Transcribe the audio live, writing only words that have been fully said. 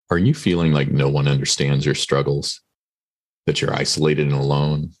Are you feeling like no one understands your struggles, that you're isolated and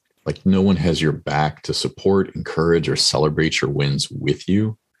alone, like no one has your back to support, encourage, or celebrate your wins with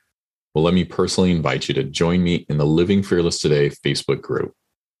you? Well, let me personally invite you to join me in the Living Fearless Today Facebook group.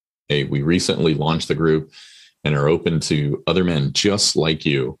 Hey, we recently launched the group and are open to other men just like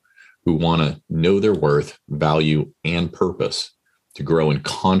you who want to know their worth, value, and purpose, to grow in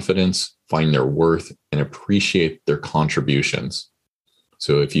confidence, find their worth, and appreciate their contributions.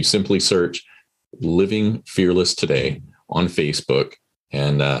 So if you simply search Living Fearless Today on Facebook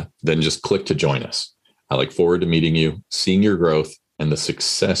and then just click to join us. I look forward to meeting you, seeing your growth, and the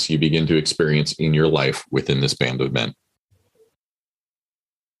success you begin to experience in your life within this band of men.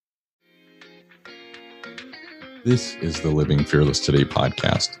 This is the Living Fearless Today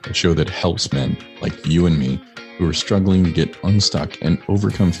podcast, a show that helps men like you and me who are struggling to get unstuck and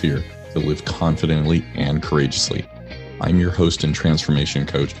overcome fear to live confidently and courageously. I'm your host and transformation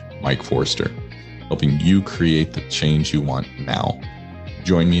coach, Mike Forster, helping you create the change you want now.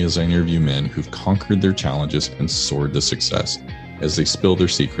 Join me as I interview men who've conquered their challenges and soared to success as they spill their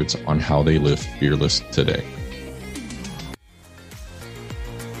secrets on how they live fearless today.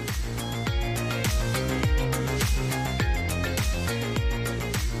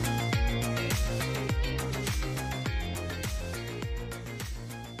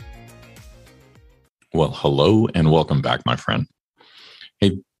 Well, hello and welcome back, my friend.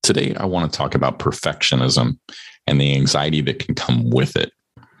 Hey, today I want to talk about perfectionism and the anxiety that can come with it.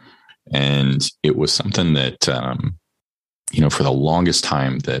 And it was something that, for the longest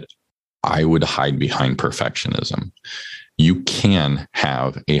time that I would hide behind perfectionism. You can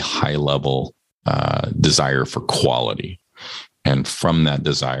have a high level desire for quality. And from that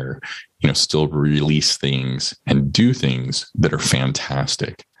desire, still release things and do things that are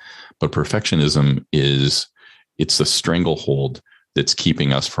fantastic. But perfectionism it's the stranglehold that's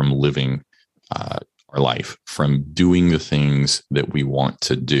keeping us from living our life, from doing the things that we want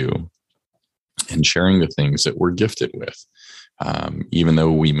to do and sharing the things that we're gifted with. Even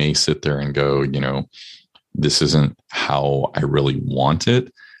though we may sit there and go, this isn't how I really want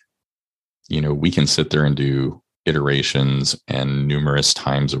it. We can sit there and do iterations and numerous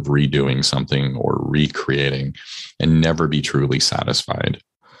times of redoing something or recreating and never be truly satisfied.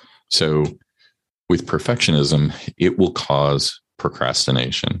 So with perfectionism, it will cause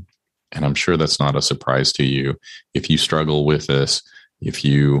procrastination. And I'm sure that's not a surprise to you. If you struggle with this, if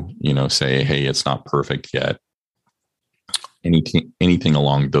you, say, hey, it's not perfect yet, anything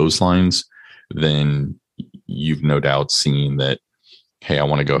along those lines, then you've no doubt seen that, hey, I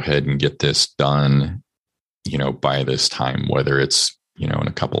want to go ahead and get this done, by this time, whether it's, in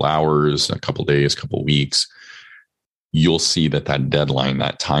a couple hours, a couple days, a couple weeks. You'll see that deadline,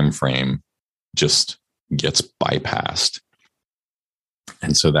 that time frame just gets bypassed.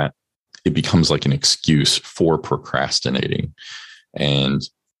 And so that it becomes like an excuse for procrastinating. And,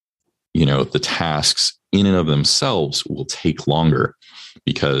 the tasks in and of themselves will take longer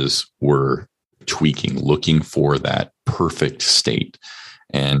because we're tweaking, looking for that perfect state.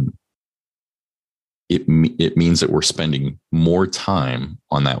 And it means that we're spending more time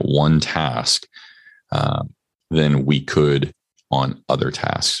on that one task than we could on other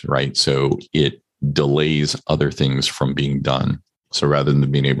tasks, right? So it delays other things from being done. So rather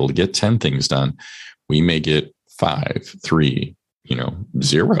than being able to get 10 things done, we may get 5, 3,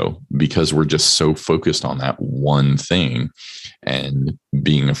 0, because we're just so focused on that one thing and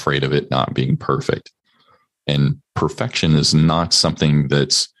being afraid of it not being perfect. And perfection is not something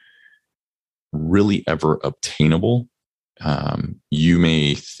that's really ever obtainable. You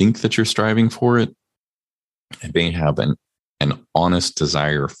may think that you're striving for it. It may have an honest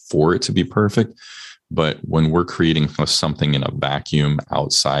desire for it to be perfect, but when we're creating something in a vacuum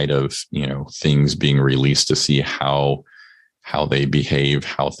outside of things being released to see how they behave,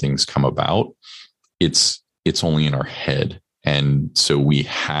 how things come about, it's only in our head, and so we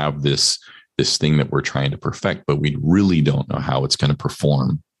have this thing that we're trying to perfect, but we really don't know how it's going to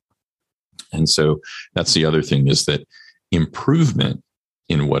perform. And so that's the other thing, is that improvement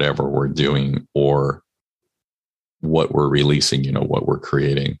in whatever we're doing or what we're releasing, what we're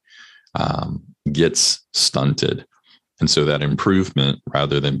creating, gets stunted. And so that improvement,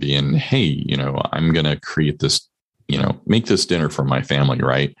 rather than being, hey, I'm going to create this, make this dinner for my family,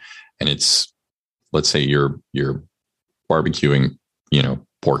 right? And it's, let's say you're barbecuing,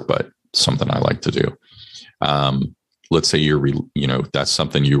 pork butt, something I like to do. Let's say that's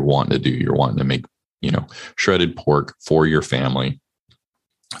something you're wanting to do. You're wanting to make, shredded pork for your family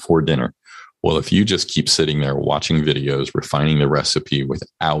for dinner. Well, if you just keep sitting there watching videos, refining the recipe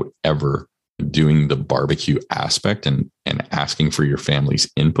without ever, doing the barbecue aspect and asking for your family's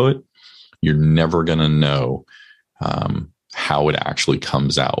input, you're never going to know how it actually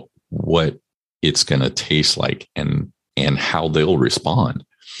comes out, what it's going to taste like, and how they'll respond.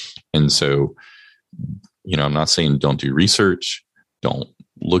 And so, I'm not saying don't do research, don't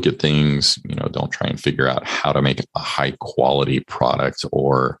look at things, don't try and figure out how to make a high quality product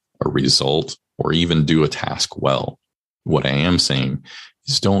or a result, or even do a task well. What I am saying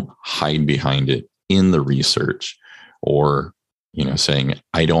is don't hide behind it in the research, or, saying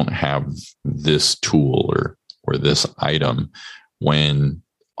I don't have this tool or this item, when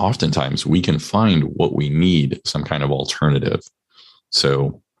oftentimes we can find what we need, some kind of alternative.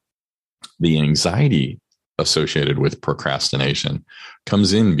 So the anxiety associated with procrastination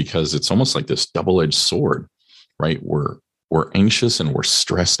comes in because it's almost like this double-edged sword, right? We're anxious and we're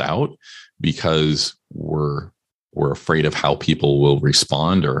stressed out because we're afraid of how people will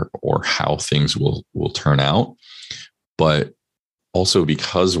respond or how things will turn out. But also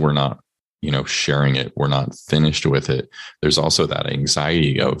because we're not, sharing it, we're not finished with it. There's also that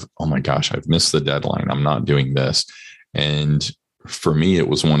anxiety of, oh my gosh, I've missed the deadline. I'm not doing this. And for me, it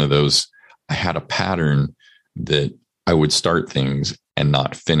was one of those, I had a pattern that I would start things and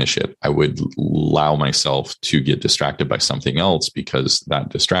not finish it. I would allow myself to get distracted by something else because that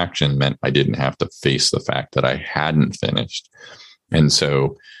distraction meant I didn't have to face the fact that I hadn't finished. And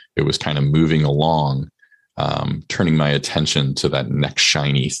so it was kind of moving along, turning my attention to that next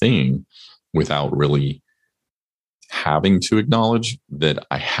shiny thing without really having to acknowledge that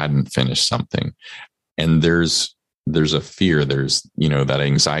I hadn't finished something. And there's a fear, there's, that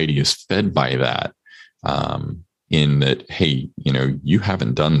anxiety is fed by that, in that, hey, you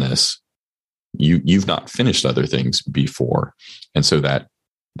haven't done this. You've not finished other things before. And so that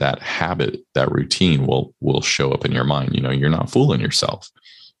habit, that routine will show up in your mind. You're not fooling yourself.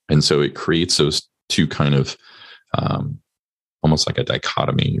 And so it creates those two kind of, almost like a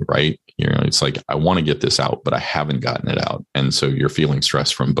dichotomy, right? It's like, I want to get this out, but I haven't gotten it out. And so you're feeling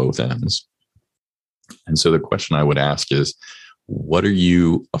stress from both ends. And so the question I would ask is, what are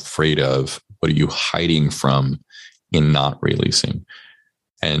you afraid of? What are you hiding from in not releasing?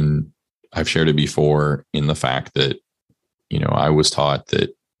 And I've shared it before in the fact that, I was taught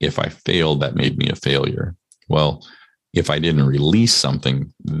that if I failed, that made me a failure. Well, if I didn't release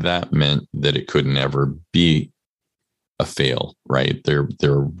something, that meant that it could never be a fail, right? There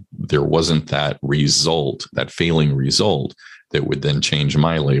wasn't that result, that failing result that would then change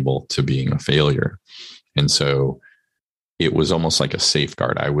my label to being a failure. And so it was almost like a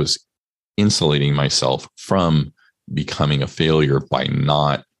safeguard. I was insulating myself from becoming a failure by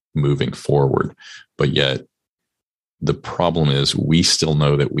not moving forward. But yet the problem is we still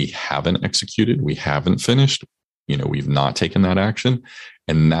know that we haven't executed, we haven't finished, we've not taken that action.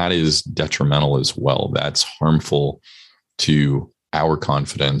 And that is detrimental as well. That's harmful to our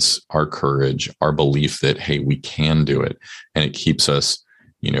confidence, our courage, our belief that, hey, we can do it. And it keeps us,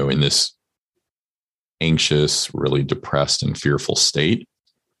 in this anxious, really depressed and fearful state.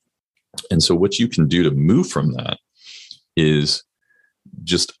 And so what you can do to move from that is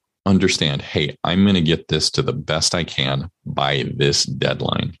just understand, hey, I'm going to get this to the best I can by this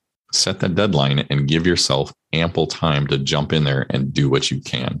deadline. Set that deadline and give yourself ample time to jump in there and do what you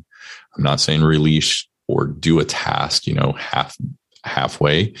can. I'm not saying release or do a task,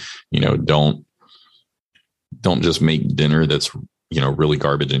 halfway. Don't just make dinner that's, really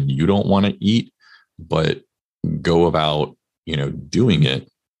garbage and you don't want to eat, but go about, doing it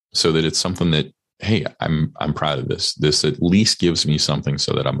so that it's something that, hey, I'm proud of this. This at least gives me something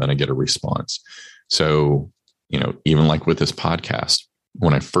so that I'm going to get a response. So, even like with this podcast,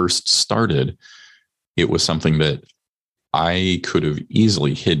 when I first started, it was something that I could have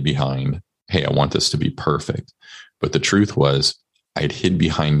easily hid behind, hey, I want this to be perfect. But the truth was, I'd hid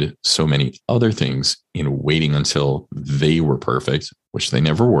behind so many other things in waiting until they were perfect, which they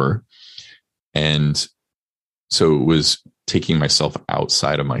never were. And so it was taking myself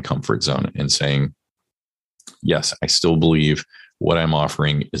outside of my comfort zone and saying, yes, I still believe what I'm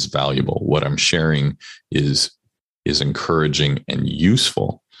offering is valuable. What I'm sharing is encouraging and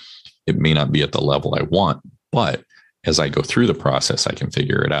useful. It may not be at the level I want, but as I go through the process, I can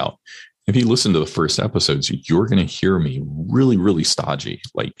figure it out. If you listen to the first episodes, you're going to hear me really, really stodgy,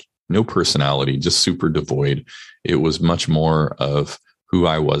 like no personality, just super devoid. It was much more of who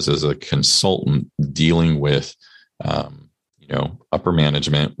I was as a consultant dealing with, upper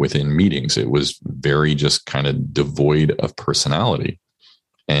management within meetings. It was very just kind of devoid of personality.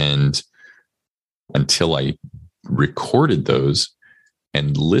 And until I recorded those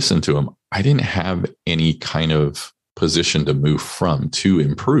and listened to them, I didn't have any kind of position to move from to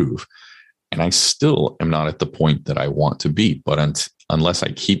improve. And I still am not at the point that I want to be. But unless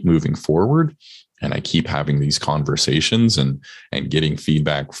I keep moving forward and I keep having these conversations and getting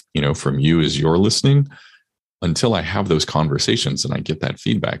feedback, from you as you're listening, until I have those conversations and I get that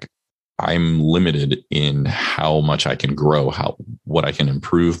feedback, I'm limited in how much I can grow, what I can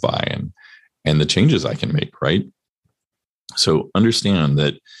improve by, and the changes I can make, right? So understand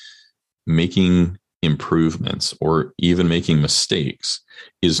that making improvements or even making mistakes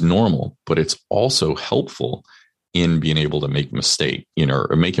is normal, but it's also helpful in being able to make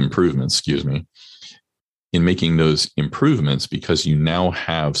or make improvements, in making those improvements, because you now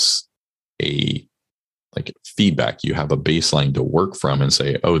have a feedback, you have a baseline to work from and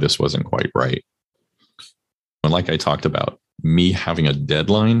say, oh, this wasn't quite right. And like I talked about, me having a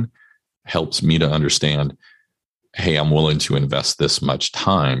deadline helps me to understand, hey, I'm willing to invest this much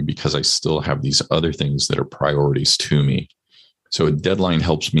time because I still have these other things that are priorities to me. So a deadline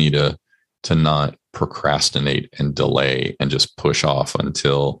helps me to not procrastinate and delay and just push off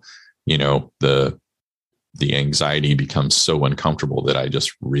until, the anxiety becomes so uncomfortable that I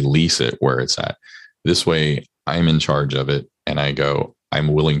just release it where it's at. This way, I'm in charge of it and I go, I'm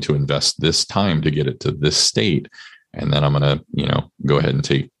willing to invest this time to get it to this state. And then I'm going to, go ahead and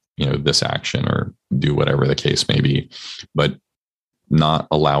take, this action or do whatever the case may be, but not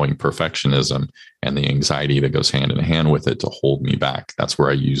allowing perfectionism and the anxiety that goes hand in hand with it to hold me back. That's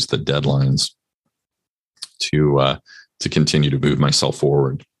where I use the deadlines to continue to move myself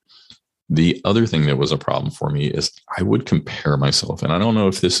forward. The other thing that was a problem for me is I would compare myself. And I don't know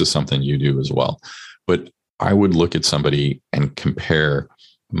if this is something you do as well, but I would look at somebody and compare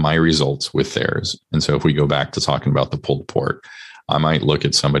my results with theirs. And so if we go back to talking about the pulled pork, I might look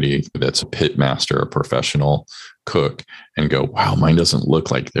at somebody that's a pit master, a professional cook, and go, wow, mine doesn't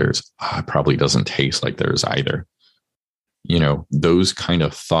look like theirs. It probably doesn't taste like theirs either. Those kind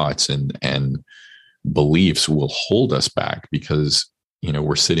of thoughts and beliefs will hold us back because,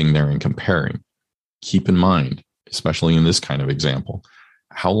 we're sitting there and comparing. Keep in mind, especially in this kind of example,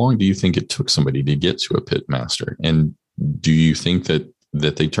 how long do you think it took somebody to get to a pit master? And do you think that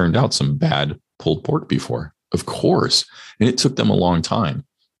they turned out some bad pulled pork before? Of course. And it took them a long time.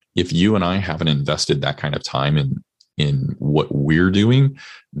 If you and I haven't invested that kind of time in what we're doing,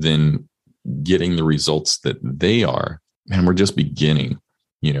 then getting the results that they are, man, we're just beginning.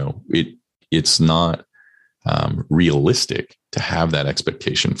 It's not realistic to have that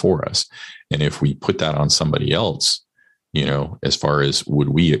expectation for us. And if we put that on somebody else, as far as would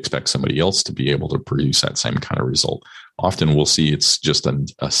we expect somebody else to be able to produce that same kind of result, often we'll see it's just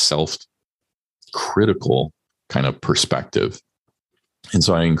a self-critical kind of perspective. And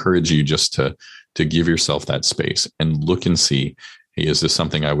so I encourage you just to give yourself that space and look and see, hey, is this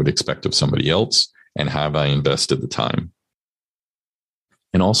something I would expect of somebody else? And have I invested the time?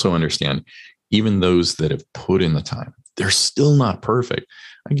 And also understand, even those that have put in the time, they're still not perfect.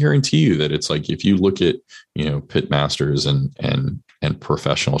 I guarantee you that it's like, if you look at, pit masters and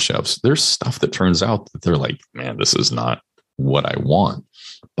professional chefs, there's stuff that turns out that they're like, man, this is not what I want.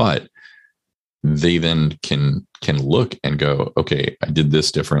 But they then can look and go, okay, I did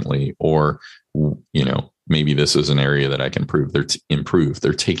this differently, or, maybe this is an area that I can improve.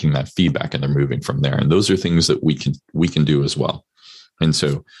 They're taking that feedback and they're moving from there. And those are things that we can do as well. And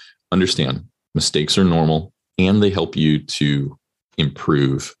so understand, mistakes are normal and they help you to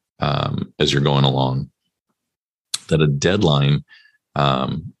improve as you're going along. That a deadline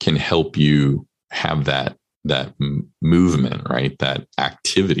can help you have that movement, right? That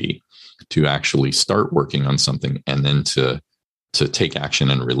activity to actually start working on something and then to take action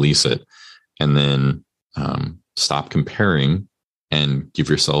and release it. And then stop comparing and give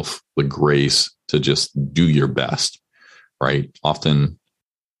yourself the grace to just do your best, right? Often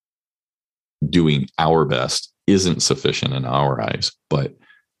doing our best isn't sufficient in our eyes, but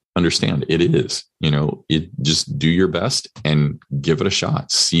understand it is. Just do your best and give it a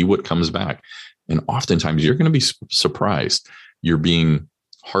shot. See what comes back. And oftentimes you're going to be surprised. You're being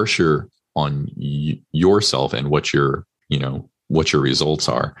harsher on yourself and what your results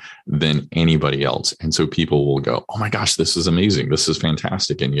are than anybody else. And so people will go, oh my gosh, this is amazing. This is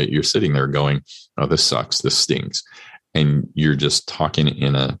fantastic. And yet you're sitting there going, oh, this sucks. This stinks. And you're just talking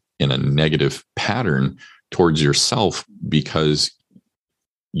in a negative pattern towards yourself because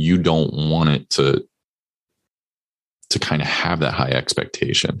you don't want it to kind of have that high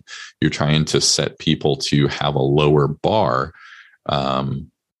expectation. You're trying to set people to have a lower bar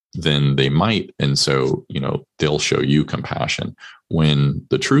than they might. And so, they'll show you compassion when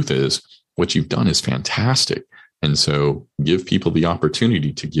the truth is what you've done is fantastic. And so give people the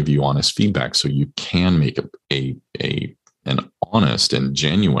opportunity to give you honest feedback so you can make an honest and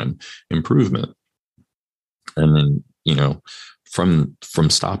genuine improvement. And then, from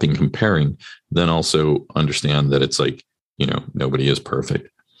stopping comparing, then also understand that it's like, nobody is perfect.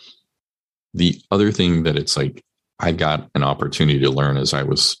 The other thing that it's like, I got an opportunity to learn as I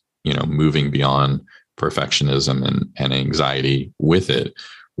was, moving beyond perfectionism and anxiety with it,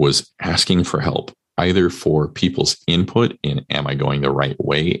 was asking for help, either for people's input in, am I going the right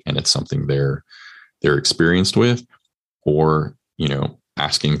way? And it's something they're experienced with, or,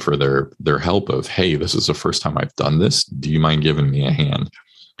 asking for their help of, hey, this is the first time I've done this. Do you mind giving me a hand?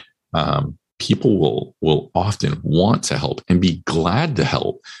 People will often want to help and be glad to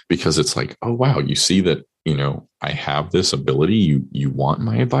help, because it's like, oh, wow, you see that, I have this ability. You want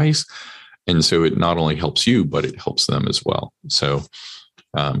my advice. And so it not only helps you, but it helps them as well. So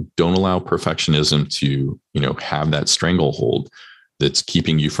don't allow perfectionism to, have that stranglehold that's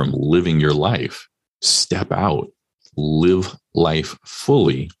keeping you from living your life. Step out, live life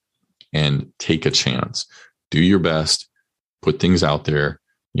fully, and take a chance. Do your best, put things out there,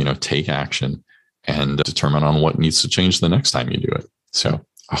 take action, and determine on what needs to change the next time you do it. So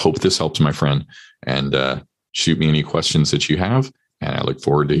I hope this helps, my friend, and shoot me any questions that you have. And I look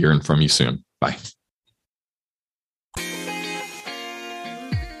forward to hearing from you soon. Bye.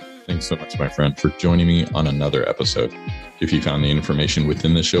 Thanks so much, my friend, for joining me on another episode. If you found the information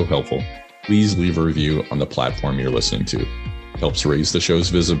within the show helpful, please leave a review on the platform you're listening to. It helps raise the show's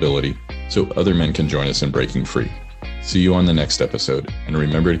visibility so other men can join us in breaking free. See you on the next episode, and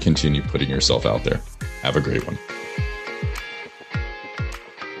remember to continue putting yourself out there. Have a great one.